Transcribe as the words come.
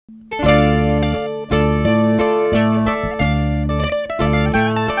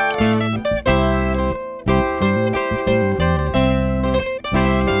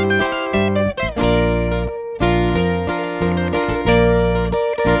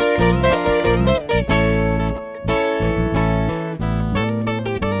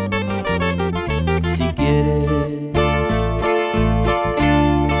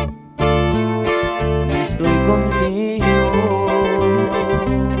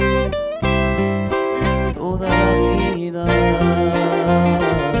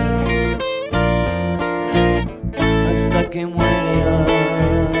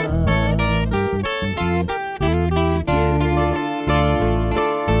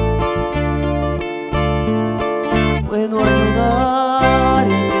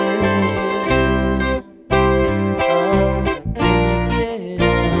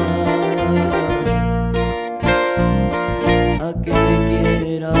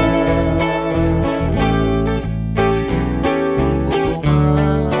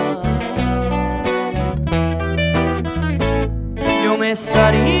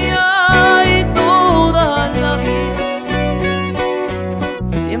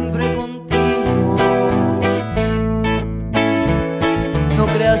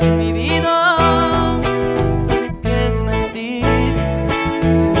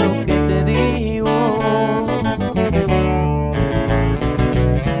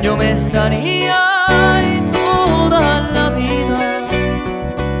yo me estaría ahí toda la vida,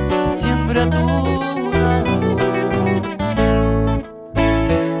 siempre a tu lado,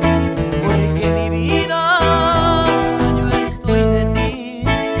 porque mi vida yo estoy de ti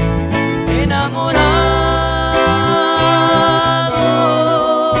enamorado.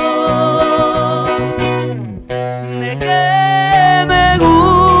 De que me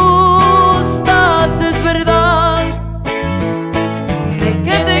gustas es verdad, de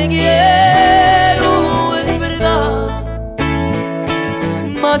que te quiero es verdad,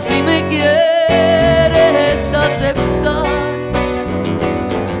 mas si me quieres aceptar,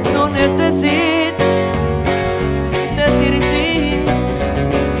 no necesito decir sí,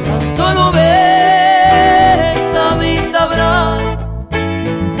 tan solo bésame y sabrás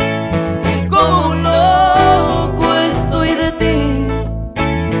que como un loco estoy de ti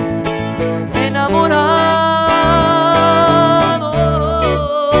enamorado.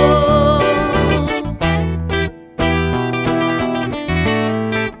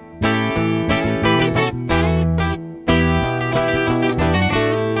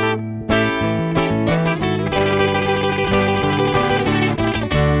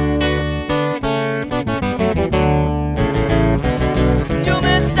 Yo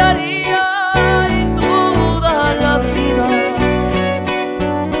me estaría ahí toda la vida,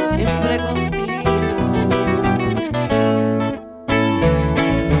 siempre contigo.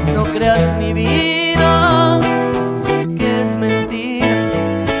 No creas mi vida que es mentira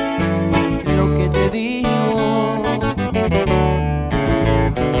lo que te digo.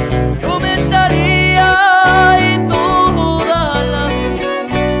 Yo me estaría ahí toda la vida,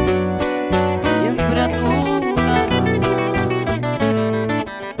 siempre a tu lado,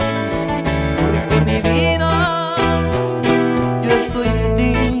 porque mi vida yo estoy de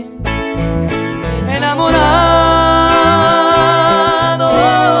ti enamorado.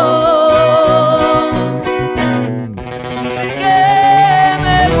 De que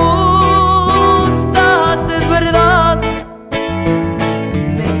me gustas es verdad,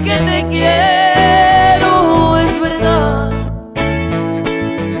 de que te quiero es verdad,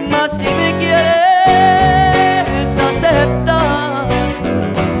 mas si